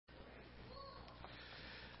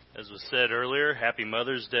As was said earlier, happy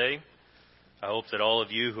Mother's Day. I hope that all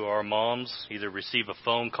of you who are moms either receive a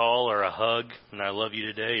phone call or a hug, and I love you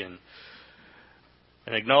today, and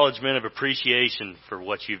an acknowledgement of appreciation for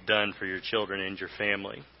what you've done for your children and your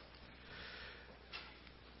family.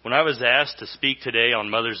 When I was asked to speak today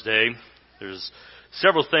on Mother's Day, there's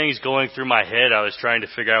several things going through my head. I was trying to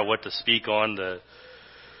figure out what to speak on.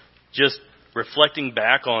 Just reflecting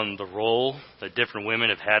back on the role that different women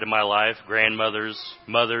have had in my life, grandmothers,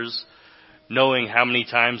 mothers, knowing how many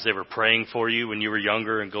times they were praying for you when you were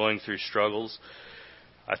younger and going through struggles.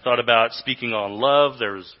 I thought about speaking on love.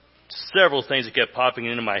 There was several things that kept popping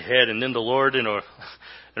into my head, and then the Lord, in a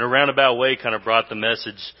roundabout way, kind of brought the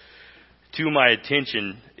message to my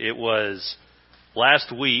attention. It was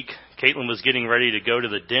last week, Caitlin was getting ready to go to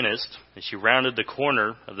the dentist, and she rounded the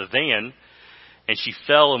corner of the van, and she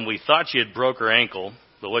fell, and we thought she had broke her ankle,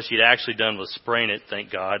 but what she'd actually done was sprain it,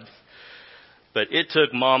 thank God. But it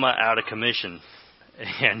took Mama out of commission,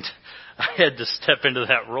 and I had to step into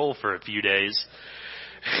that role for a few days.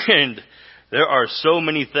 And there are so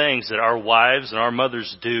many things that our wives and our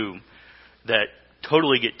mothers do that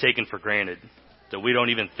totally get taken for granted, that we don't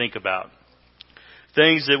even think about.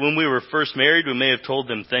 Things that when we were first married, we may have told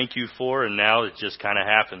them thank you for, and now it just kind of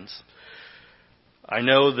happens. I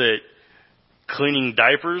know that cleaning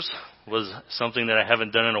diapers was something that I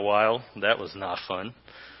haven't done in a while. That was not fun.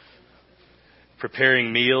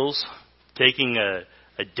 Preparing meals, taking a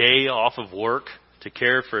day off of work to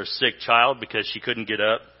care for a sick child because she couldn't get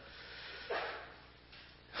up.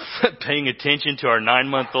 Paying attention to our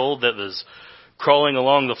 9-month-old that was crawling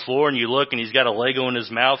along the floor, and you look and he's got a Lego in his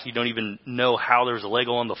mouth. You don't even know how there's a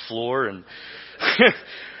Lego on the floor. And,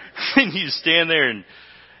 and you stand there, and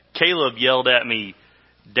Caleb yelled at me,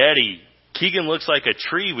 "Daddy, Keegan looks like a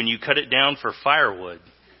tree when you cut it down for firewood."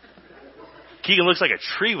 Keegan looks like a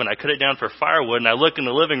tree when I cut it down for firewood. And I look in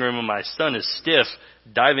the living room, and my son is stiff,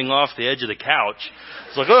 diving off the edge of the couch.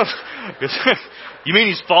 It's like, oh, you mean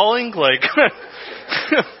he's falling? Like,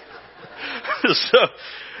 so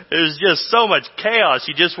there's just so much chaos.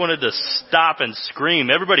 You just wanted to stop and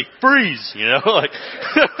scream, "Everybody freeze!" You know, like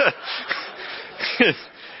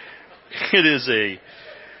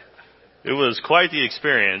it was quite the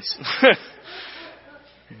experience.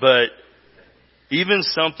 But even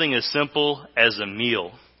something as simple as a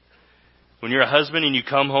meal. When you're a husband and you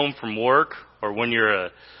come home from work, or when you're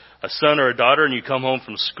a son or a daughter and you come home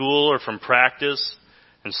from school or from practice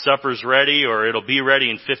and supper's ready, or it'll be ready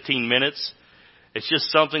in 15 minutes, it's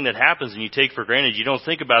just something that happens and you take for granted. You don't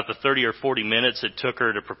think about the 30 or 40 minutes it took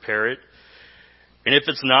her to prepare it. And if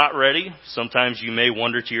it's not ready, sometimes you may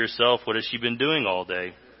wonder to yourself, what has she been doing all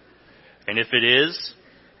day? And if it is,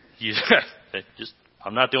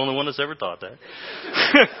 I'm not the only one that's ever thought that.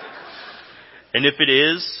 And if it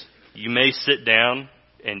is, you may sit down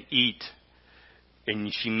and eat,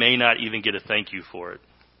 and she may not even get a thank you for it.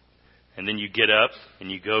 And then you get up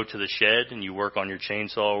and you go to the shed and you work on your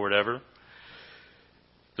chainsaw or whatever.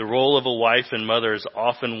 The role of a wife and mother is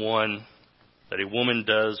often one that a woman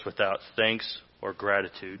does without thanks or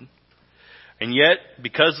gratitude. And yet,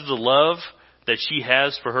 because of the love that she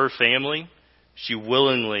has for her family, she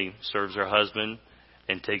willingly serves her husband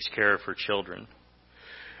and takes care of her children.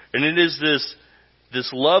 And it is this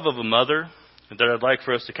love of a mother that I'd like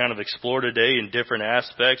for us to kind of explore today in different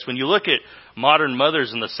aspects. When you look at modern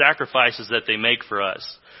mothers and the sacrifices that they make for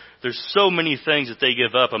us, there's so many things that they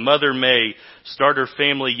give up. A mother may start her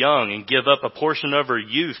family young and give up a portion of her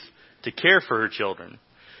youth to care for her children.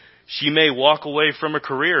 She may walk away from a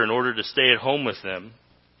career in order to stay at home with them.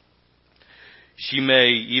 She may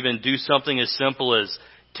even do something as simple as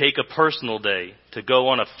take a personal day to go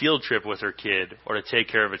on a field trip with her kid or to take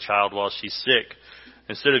care of a child while she's sick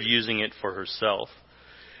instead of using it for herself.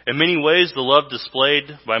 In many ways, the love displayed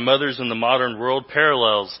by mothers in the modern world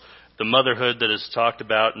parallels the motherhood that is talked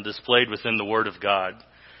about and displayed within the Word of God.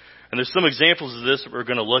 And there's some examples of this that we're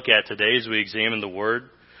going to look at today as we examine the Word.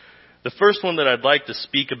 The first one that I'd like to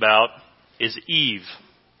speak about is Eve,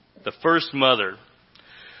 the first mother.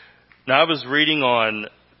 Now, I was reading on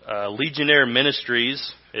Legionnaire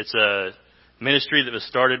Ministries. It's a ministry that was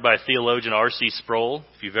started by theologian R.C. Sproul,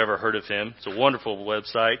 if you've ever heard of him. It's a wonderful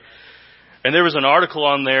website. And there was an article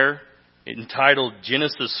on there entitled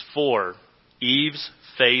Genesis 4, Eve's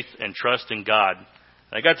Faith and Trust in God. And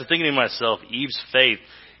I got to thinking to myself, Eve's faith.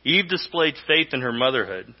 Eve displayed faith in her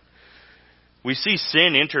motherhood. We see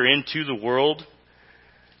sin enter into the world.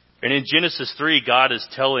 And in Genesis 3, God is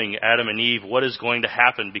telling Adam and Eve what is going to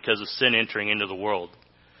happen because of sin entering into the world.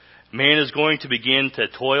 Man is going to begin to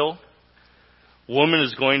toil. Woman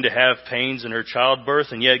is going to have pains in her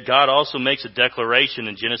childbirth. And yet God also makes a declaration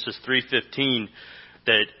in Genesis 3:15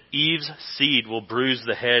 that Eve's seed will bruise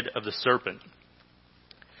the head of the serpent.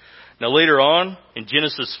 Now later on, in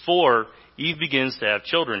Genesis 4, Eve begins to have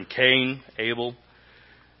children, Cain, Abel.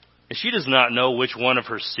 And she does not know which one of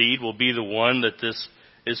her seed will be the one that this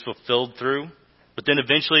is fulfilled through. But then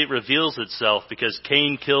eventually it reveals itself because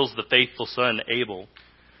Cain kills the faithful son Abel.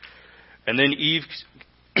 And then Eve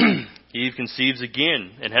conceives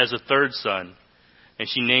again and has a third son. And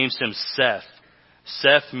she names him Seth.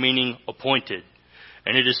 Seth meaning appointed.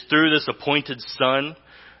 And it is through this appointed son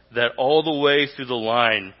that all the way through the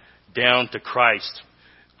line down to Christ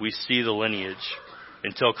we see the lineage.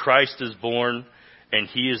 Until Christ is born and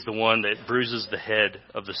he is the one that bruises the head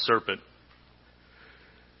of the serpent.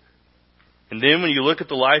 And then when you look at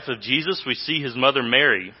the life of Jesus, we see his mother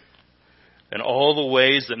Mary and all the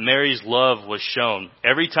ways that Mary's love was shown.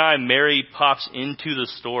 Every time Mary pops into the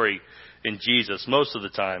story in Jesus, most of the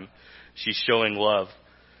time, she's showing love.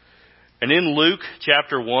 And in Luke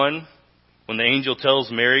chapter 1, when the angel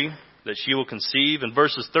tells Mary that she will conceive, in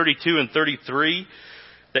verses 32 and 33,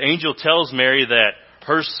 the angel tells Mary that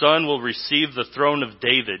her son will receive the throne of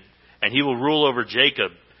David and he will rule over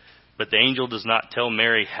Jacob. But the angel does not tell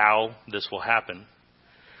Mary how this will happen.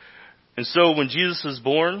 And so when Jesus is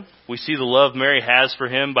born, we see the love Mary has for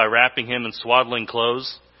him by wrapping him in swaddling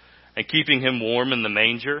clothes and keeping him warm in the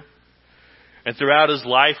manger. And throughout his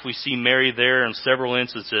life, we see Mary there in several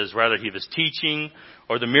instances, whether he was teaching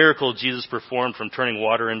or the miracle Jesus performed from turning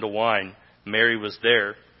water into wine. Mary was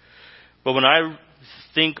there. But when I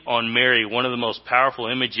think on Mary, one of the most powerful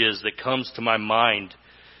images that comes to my mind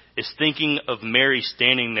is thinking of Mary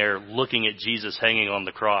standing there looking at Jesus hanging on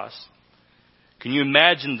the cross. Can you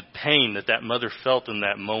imagine the pain that that mother felt in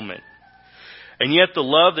that moment? And yet the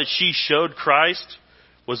love that she showed Christ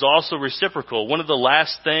was also reciprocal. One of the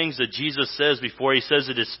last things that Jesus says before he says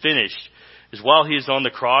it is finished is while he is on the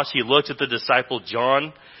cross, he looks at the disciple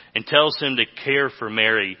John and tells him to care for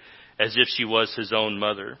Mary as if she was his own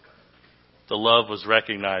mother. The love was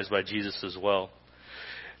recognized by Jesus as well.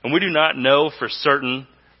 And we do not know for certain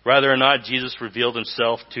whether or not Jesus revealed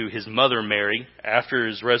himself to his mother Mary after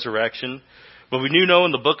his resurrection. But we do know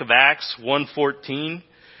in the book of Acts 1:14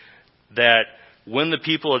 that when the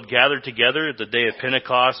people had gathered together at the day of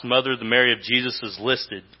Pentecost, Mother the Mary of Jesus is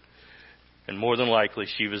listed. And more than likely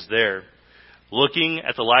she was there. Looking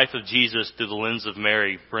at the life of Jesus through the lens of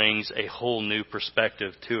Mary brings a whole new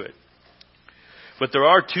perspective to it. But there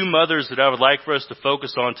are two mothers that I would like for us to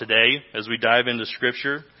focus on today as we dive into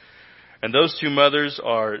Scripture. And those two mothers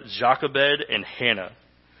are Jochebed and Hannah.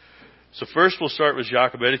 So first we'll start with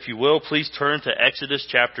Jochebed. If you will, please turn to Exodus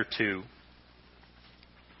chapter 2.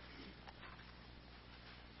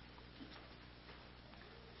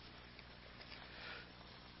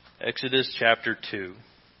 Exodus chapter 2.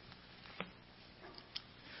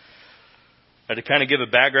 Now to kind of give a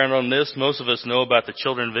background on this, most of us know about the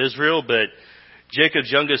children of Israel, but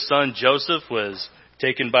Jacob's youngest son Joseph was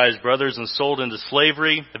taken by his brothers and sold into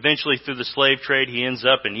slavery. Eventually through the slave trade he ends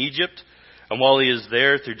up in Egypt. And while he is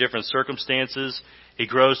there through different circumstances, he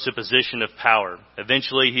grows to a position of power.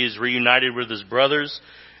 Eventually he is reunited with his brothers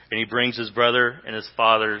and he brings his brother and his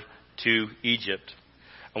father to Egypt.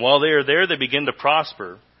 And while they are there, they begin to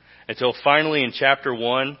prosper. Until finally in chapter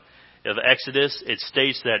 1 of Exodus, it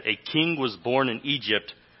states that a king was born in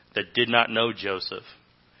Egypt that did not know Joseph.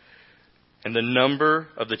 And the number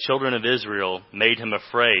of the children of Israel made him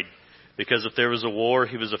afraid, because if there was a war,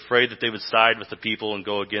 he was afraid that they would side with the people and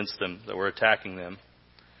go against them that were attacking them.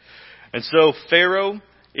 And so Pharaoh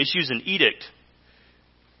issues an edict.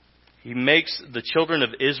 He makes the children of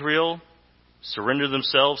Israel surrender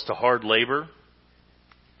themselves to hard labor.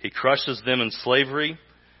 He crushes them in slavery.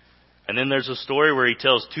 And then there's a story where he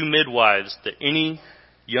tells two midwives that any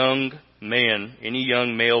young man, any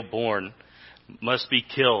young male born must be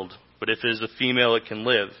killed. But if it is a female, it can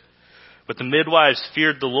live. But the midwives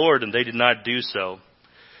feared the Lord and they did not do so.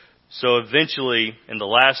 So eventually, in the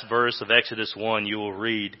last verse of Exodus 1, you will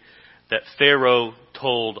read that Pharaoh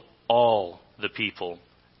told all the people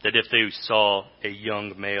that if they saw a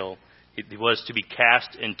young male, it was to be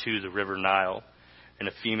cast into the river Nile and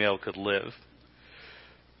a female could live.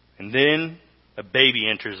 And then a baby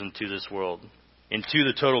enters into this world, into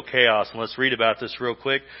the total chaos. And let's read about this real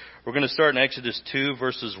quick. We're going to start in Exodus 2,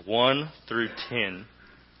 verses 1 through 10.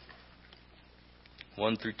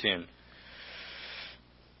 1 through 10.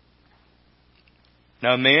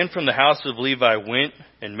 Now a man from the house of Levi went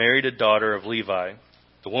and married a daughter of Levi.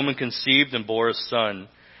 The woman conceived and bore a son.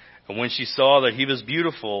 And when she saw that he was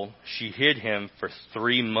beautiful, she hid him for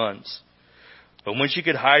 3 months. But when she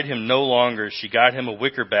could hide him no longer, she got him a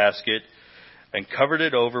wicker basket and covered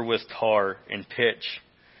it over with tar and pitch.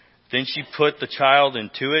 Then she put the child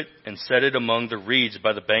into it and set it among the reeds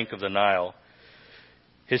by the bank of the Nile.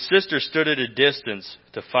 His sister stood at a distance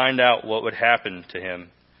to find out what would happen to him.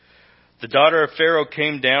 The daughter of Pharaoh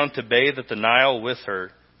came down to bathe at the Nile with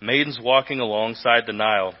her, maidens walking alongside the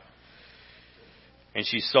Nile. And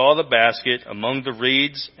she saw the basket among the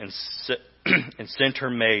reeds and sent her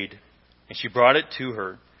maid, and she brought it to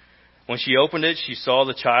her. When she opened it, she saw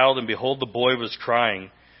the child, and behold, the boy was crying.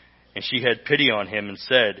 And she had pity on him and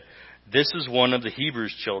said, "This is one of the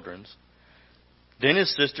Hebrews' children." Then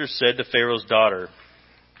his sister said to Pharaoh's daughter,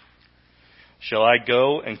 "Shall I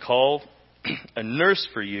go and call a nurse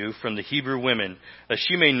for you from the Hebrew women, that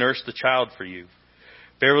she may nurse the child for you?"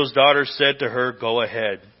 Pharaoh's daughter said to her, "Go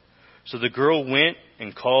ahead." So the girl went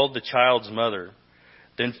and called the child's mother.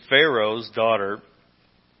 Then Pharaoh's daughter,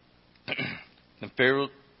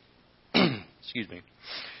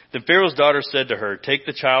 Then Pharaoh's daughter said to her, "Take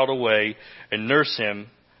the child away and nurse him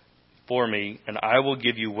for me, and I will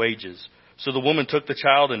give you wages." So the woman took the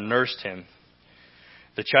child and nursed him.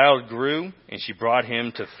 The child grew, and she brought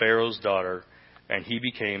him to Pharaoh's daughter, and he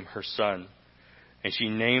became her son. And she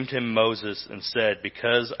named him Moses and said,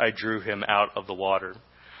 "Because I drew him out of the water."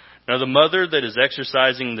 Now the mother that is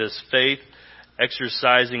exercising this faith,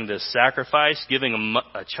 exercising this sacrifice, giving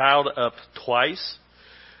a child up twice,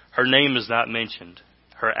 her name is not mentioned.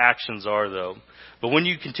 Her actions are, though. But when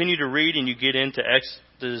you continue to read and you get into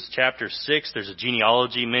Exodus chapter 6, there's a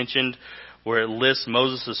genealogy mentioned where it lists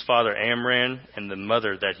Moses' father Amram and the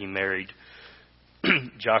mother that he married,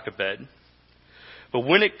 Jochebed. But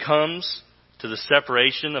when it comes to the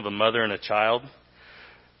separation of a mother and a child,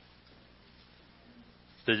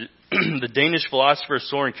 the Danish philosopher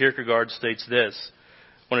Søren Kierkegaard states this: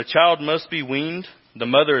 "When a child must be weaned, the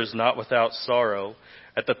mother is not without sorrow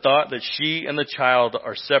at the thought that she and the child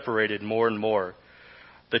are separated more and more.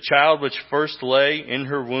 The child which first lay in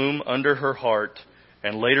her womb under her heart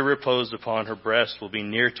and later reposed upon her breast will be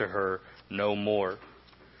near to her no more."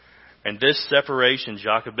 And this separation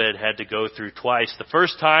Jochebed had to go through twice. The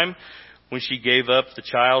first time, when she gave up the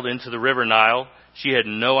child into the river Nile, she had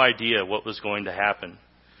no idea what was going to happen.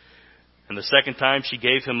 And the second time she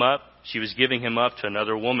gave him up, she was giving him up to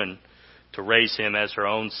another woman to raise him as her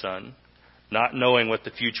own son, not knowing what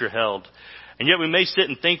the future held. And yet we may sit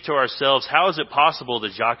and think to ourselves, how is it possible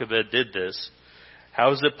that Jochebed did this?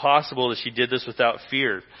 How is it possible that she did this without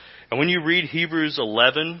fear? And when you read Hebrews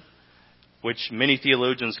 11, which many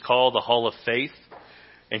theologians call the Hall of Faith,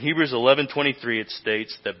 in Hebrews 11:23 it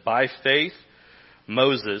states that by faith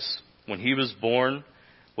Moses, when he was born,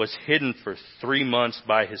 was hidden for 3 months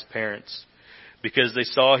by his parents because they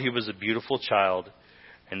saw he was a beautiful child,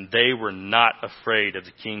 and they were not afraid of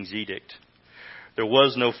the king's edict. There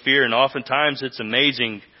was no fear, and oftentimes it's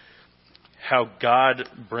amazing how God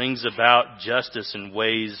brings about justice in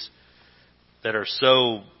ways that are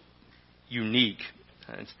so unique.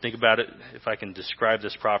 And think about it, if I can describe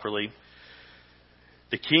this properly.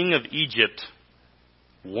 The king of Egypt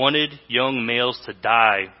wanted young males to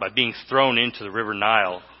die by being thrown into the river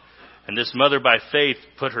Nile. And this mother by faith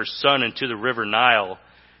put her son into the river Nile,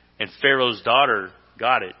 and Pharaoh's daughter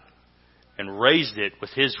got it and raised it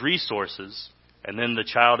with his resources. And then the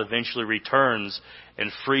child eventually returns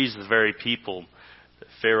and frees the very people that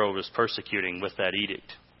Pharaoh was persecuting with that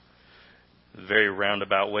edict. A very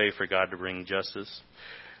roundabout way for God to bring justice.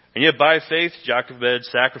 And yet by faith, Jochebed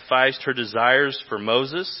sacrificed her desires for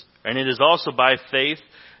Moses. And it is also by faith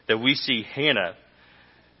that we see Hannah,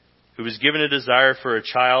 who was given a desire for a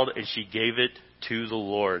child, and she gave it to the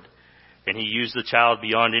Lord. And he used the child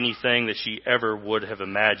beyond anything that she ever would have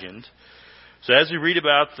imagined. So as we read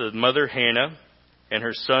about the mother Hannah and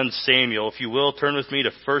her son Samuel, if you will, turn with me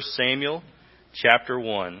to 1 Samuel chapter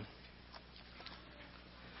 1.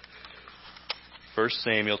 1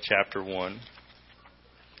 Samuel chapter 1.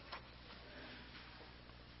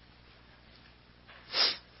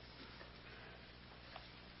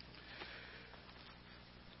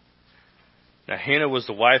 Now Hannah was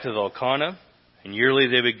the wife of Elkanah, and yearly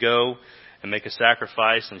they would go and make a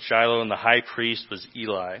sacrifice in Shiloh, and the high priest was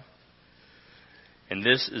Eli. And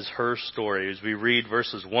this is her story as we read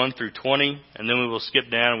verses 1 through 20, and then we will skip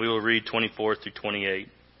down and we will read 24 through 28.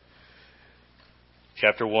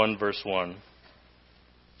 Chapter 1, verse 1.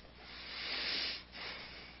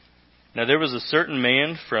 Now there was a certain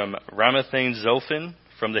man from Ramathaim Zophim,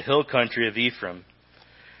 from the hill country of Ephraim,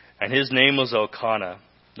 and his name was Elkanah,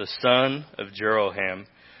 the son of Jeroham,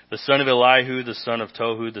 the son of Elihu, the son of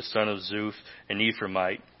Tohu, the son of Zuph, an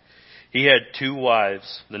Ephraimite. He had 2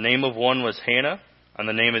 wives. The name of one was Hannah, and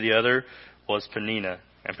the name of the other was Peninnah.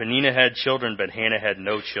 And Peninnah had children, but Hannah had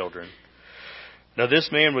no children. Now this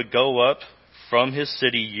man would go up from his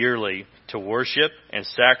city yearly to worship and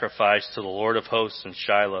sacrifice to the Lord of hosts in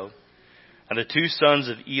Shiloh. And the two sons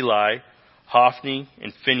of Eli, Hophni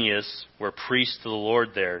and Phinehas, were priests to the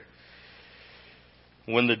Lord there.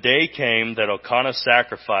 When the day came that Elkanah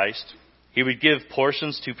sacrificed, he would give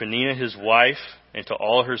portions to Peninnah his wife and to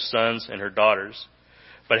all her sons and her daughters.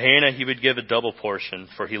 But Hannah he would give a double portion,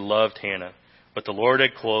 for he loved Hannah. But the Lord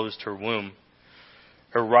had closed her womb.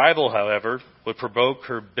 Her rival, however, would provoke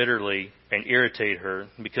her bitterly and irritate her,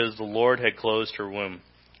 because the Lord had closed her womb.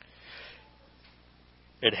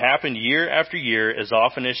 It happened year after year, as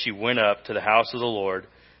often as she went up to the house of the Lord,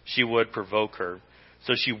 she would provoke her.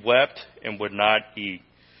 So she wept and would not eat.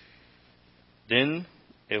 Then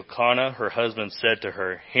Elkanah, her husband, said to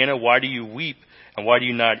her, Hannah, why do you weep, and why do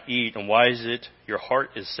you not eat, and why is it your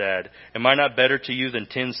heart is sad? Am I not better to you than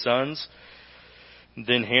 10 sons?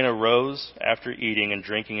 Then Hannah rose after eating and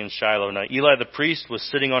drinking in Shiloh. Now Eli the priest was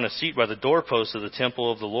sitting on a seat by the doorpost of the temple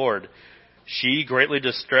of the Lord. She, greatly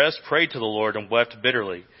distressed, prayed to the Lord and wept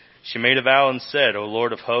bitterly. She made a vow and said, O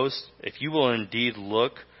Lord of hosts, if you will indeed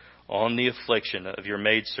look on the affliction of your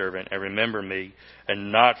maidservant and remember me,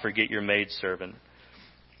 and not forget your maidservant,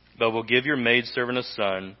 but will give your maidservant a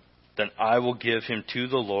son, then I will give him to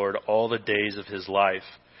the Lord all the days of his life,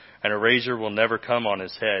 and a razor will never come on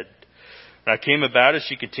his head. And it came about as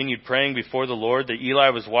she continued praying before the Lord that Eli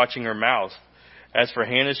was watching her mouth. As for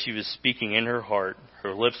Hannah, she was speaking in her heart.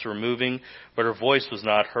 Her lips were moving, but her voice was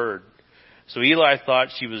not heard. So Eli thought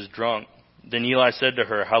she was drunk. Then Eli said to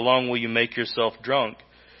her, How long will you make yourself drunk?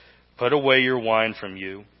 Put away your wine from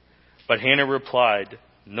you. But Hannah replied,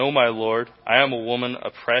 No, my Lord, I am a woman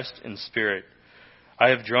oppressed in spirit. I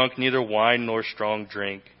have drunk neither wine nor strong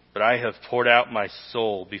drink, but I have poured out my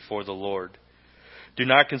soul before the Lord. Do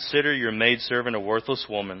not consider your maidservant a worthless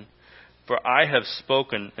woman, for I have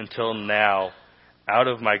spoken until now out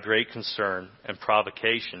of my great concern and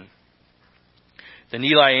provocation. Then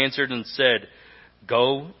Eli answered and said,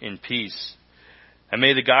 Go in peace, and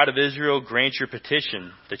may the God of Israel grant your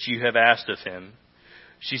petition that you have asked of him.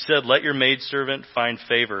 She said, Let your maidservant find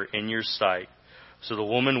favor in your sight. So the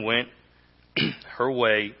woman went her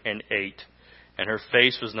way and ate, and her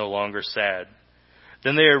face was no longer sad.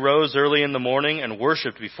 Then they arose early in the morning and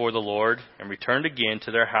worshipped before the Lord, and returned again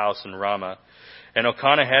to their house in Ramah. And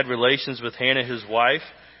Elkanah had relations with Hannah his wife,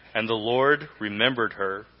 and the Lord remembered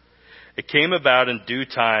her. It came about in due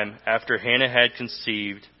time, after Hannah had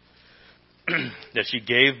conceived, that she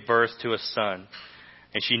gave birth to a son.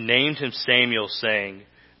 And she named him Samuel, saying,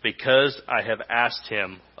 Because I have asked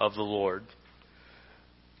him of the Lord.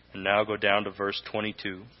 And now go down to verse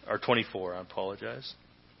 24, I apologize.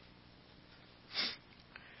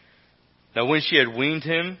 Now when she had weaned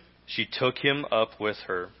him, she took him up with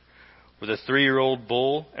her, with a 3-year-old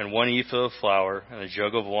bull and 1 ephah of flour and a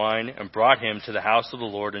jug of wine, and brought him to the house of the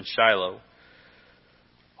Lord in Shiloh.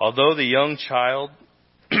 Although the child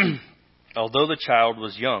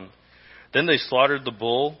was young, then they slaughtered the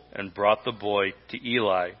bull and brought the boy to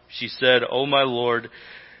Eli. She said, O my Lord,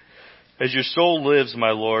 as your soul lives,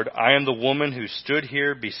 my Lord, I am the woman who stood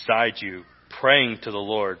here beside you, praying to the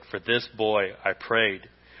Lord. For this boy I prayed.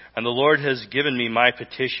 And the Lord has given me my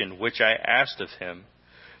petition, which I asked of him.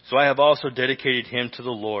 So I have also dedicated him to the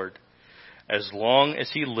Lord. As long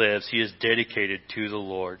as he lives, he is dedicated to the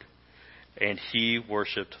Lord. And he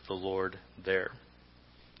worshipped the Lord there.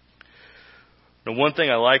 Now, one thing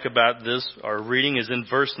I like about this, our reading, is in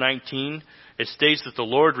verse 19. It states that the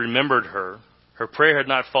Lord remembered her. Her prayer had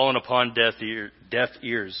not fallen upon deaf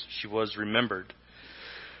ears. She was remembered.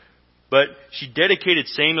 But she dedicated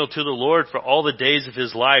Samuel to the Lord for all the days of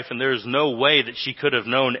his life, and there is no way that she could have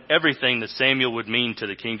known everything that Samuel would mean to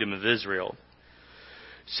the kingdom of Israel.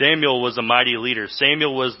 Samuel was a mighty leader.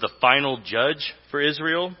 Samuel was the final judge for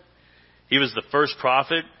Israel. He was the first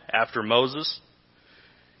prophet after Moses.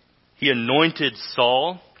 He anointed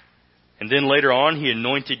Saul, and then later on he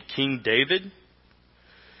anointed King David.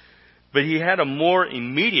 But he had a more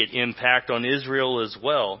immediate impact on Israel as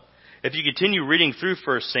well. If you continue reading through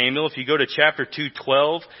 1 Samuel, if you go to chapter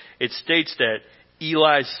 2:12, it states that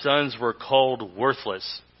Eli's sons were called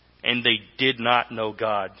worthless, and they did not know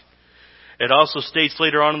God. It also states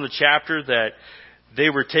later on in the chapter that they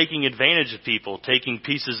were taking advantage of people, taking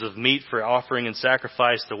pieces of meat for offering and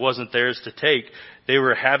sacrifice that wasn't theirs to take. They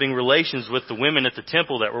were having relations with the women at the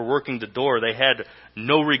temple that were working the door. They had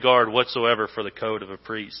no regard whatsoever for the code of a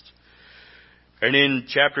priest. And in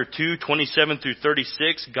chapter 2, 27 through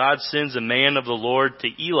 36, God sends a man of the Lord to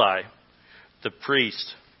Eli, the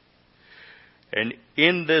priest. And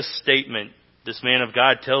in this statement, this man of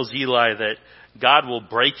God tells Eli that God will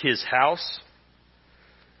break his house,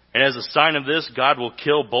 And as a sign of this, God will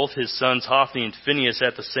kill both his sons Hophni and Phinehas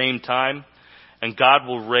at the same time, and God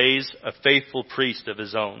will raise a faithful priest of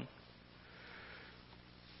his own.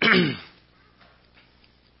 And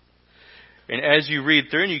as you read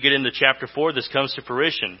through and you get into chapter 4, this comes to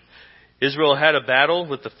fruition. Israel had a battle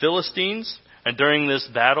with the Philistines, and during this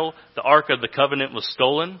battle, the Ark of the Covenant was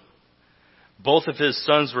stolen. Both of his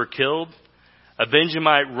sons were killed. A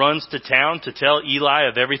Benjamite runs to town to tell Eli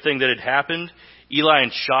of everything that had happened. Eli,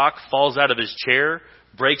 in shock, falls out of his chair,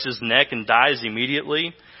 breaks his neck, and dies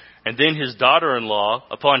immediately. And then his daughter-in-law,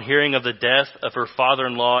 upon hearing of the death of her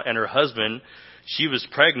father-in-law and her husband, she was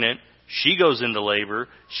pregnant. She goes into labor.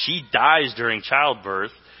 She dies during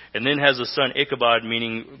childbirth, and then has a son Ichabod,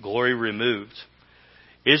 meaning glory removed.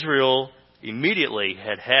 Israel immediately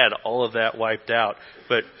had all of that wiped out.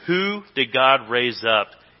 But who did God raise up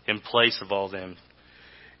in place of all them?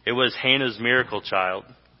 It was Hannah's miracle child.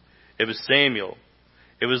 It was Samuel.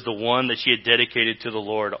 It was the one that she had dedicated to the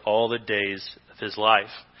Lord all the days of his life.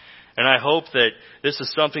 And I hope that this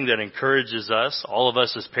is something that encourages us, all of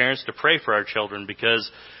us as parents, to pray for our children, because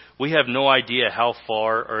we have no idea how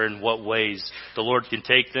far or in what ways the Lord can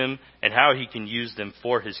take them and how he can use them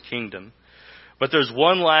for his kingdom. But there's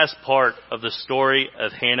one last part of the story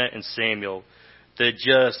of Hannah and Samuel that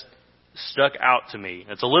just stuck out to me.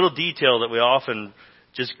 It's a little detail that we often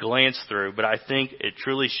just glance through, but I think it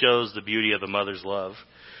truly shows the beauty of a mother's love.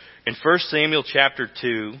 In 1 Samuel chapter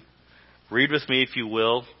 2, read with me if you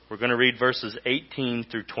will. We're going to read verses 18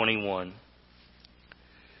 through 21.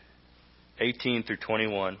 18 through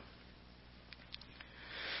 21.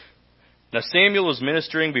 Now Samuel was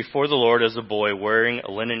ministering before the Lord as a boy, wearing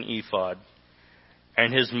a linen ephod.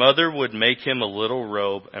 And his mother would make him a little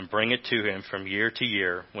robe and bring it to him from year to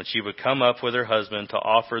year, when she would come up with her husband to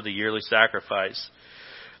offer the yearly sacrifice.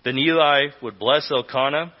 Then Eli would bless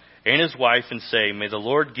Elkanah and his wife and say, "May the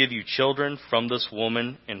Lord give you children from this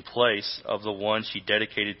woman in place of the one she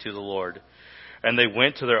dedicated to the Lord." And they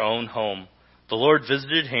went to their own home. The Lord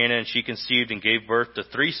visited Hannah, and she conceived and gave birth to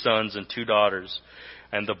 3 sons and 2 daughters.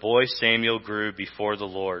 And the boy Samuel grew before the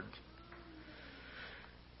Lord.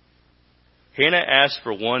 Hannah asked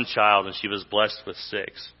for 1 child, and she was blessed with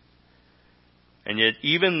 6. And yet,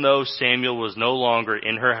 even though Samuel was no longer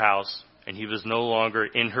in her house, and he was no longer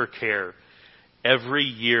in her care, every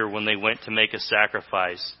year when they went to make a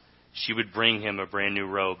sacrifice, she would bring him a brand new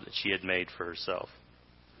robe that she had made for herself.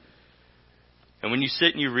 And when you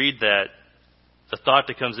sit and you read that, the thought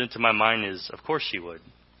that comes into my mind is, of course she would.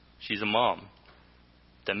 She's a mom.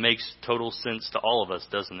 That makes total sense to all of us,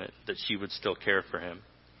 doesn't it? That she would still care for him.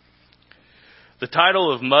 The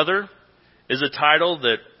title of mother is a title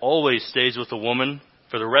that always stays with a woman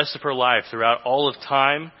for the rest of her life, throughout all of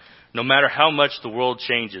time, no matter how much the world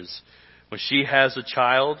changes. When she has a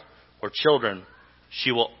child or children,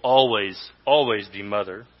 she will always be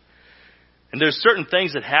mother. And there's certain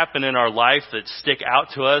things that happen in our life that stick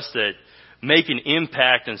out to us, that make an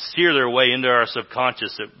impact and sear their way into our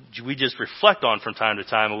subconscious, that we just reflect on from time to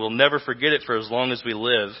time, and we'll never forget it for as long as we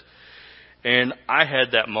live. And I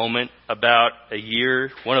had that moment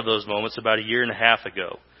one of those moments about a year and a half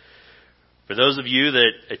ago. For those of you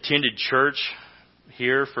that attended church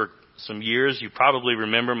here for some years, you probably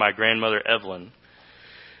remember my grandmother Evelyn.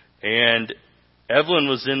 And Evelyn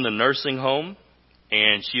was in the nursing home,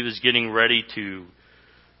 and she was getting ready to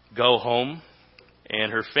go home,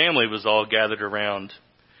 and her family was all gathered around.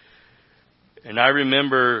 And I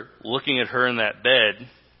remember looking at her in that bed,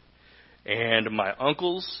 and my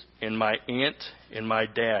uncles and my aunt and my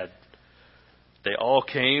dad, they all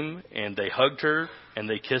came and they hugged her and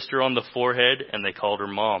they kissed her on the forehead and they called her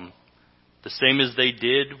mom. The same as they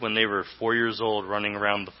did when they were 4 years old running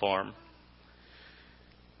around the farm.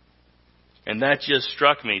 And that just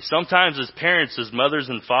struck me. Sometimes as parents, as mothers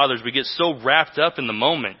and fathers, we get so wrapped up in the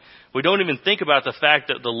moment. We don't even think about the fact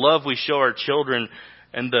that the love we show our children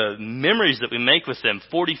and the memories that we make with them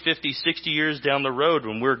 40, 50, 60 years down the road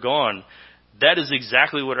when we're gone, that is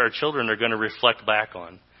exactly what our children are going to reflect back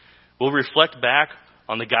on. We'll reflect back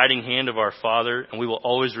on the guiding hand of our Father, and we will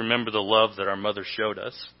always remember the love that our mother showed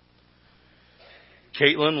us.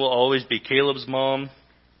 Caitlin will always be Caleb's mom.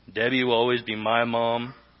 Debbie will always be my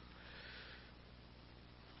mom.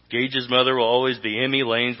 Gage's mother will always be Emmy.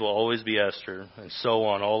 Lane's will always be Esther, and so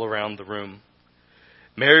on all around the room.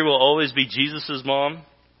 Mary will always be Jesus' mom.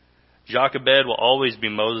 Jochebed will always be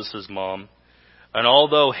Moses' mom. And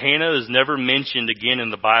although Hannah is never mentioned again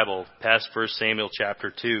in the Bible, past 1 Samuel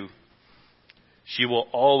chapter 2, she will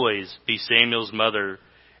always be Samuel's mother,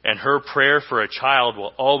 and her prayer for a child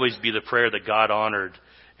will always be the prayer that God honored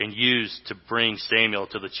and used to bring Samuel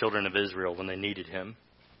to the children of Israel when they needed him.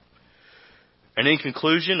 And in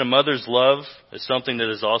conclusion, a mother's love is something that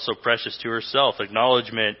is also precious to herself.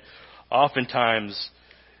 Acknowledgement oftentimes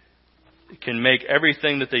can make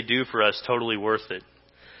everything that they do for us totally worth it.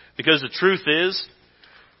 Because the truth is,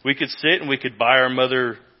 we could sit and we could buy our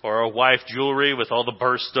mother or our wife jewelry with all the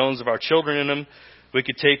birthstones of our children in them. We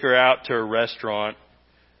could take her out to a restaurant.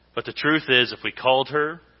 But the truth is, if we called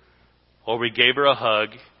her or we gave her a hug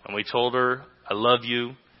and we told her, I love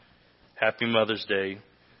you, Happy Mother's Day,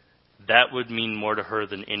 that would mean more to her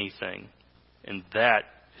than anything. And that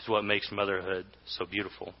is what makes motherhood so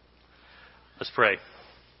beautiful. Let's pray.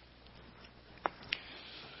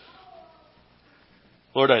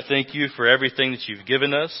 Lord, I thank you for everything that you've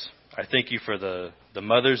given us. I thank you for the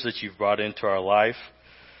mothers that you've brought into our life,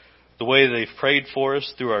 the way they've prayed for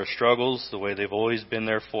us through our struggles, the way they've always been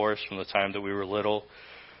there for us from the time that we were little,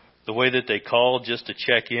 the way that they call just to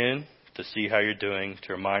check in, to see how you're doing,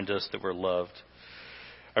 to remind us that we're loved.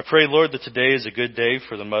 I pray, Lord, that today is a good day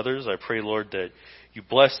for the mothers. I pray, Lord, that you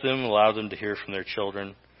bless them, allow them to hear from their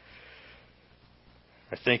children.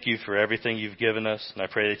 I thank you for everything you've given us, and I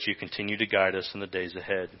pray that you continue to guide us in the days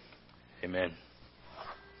ahead. Amen.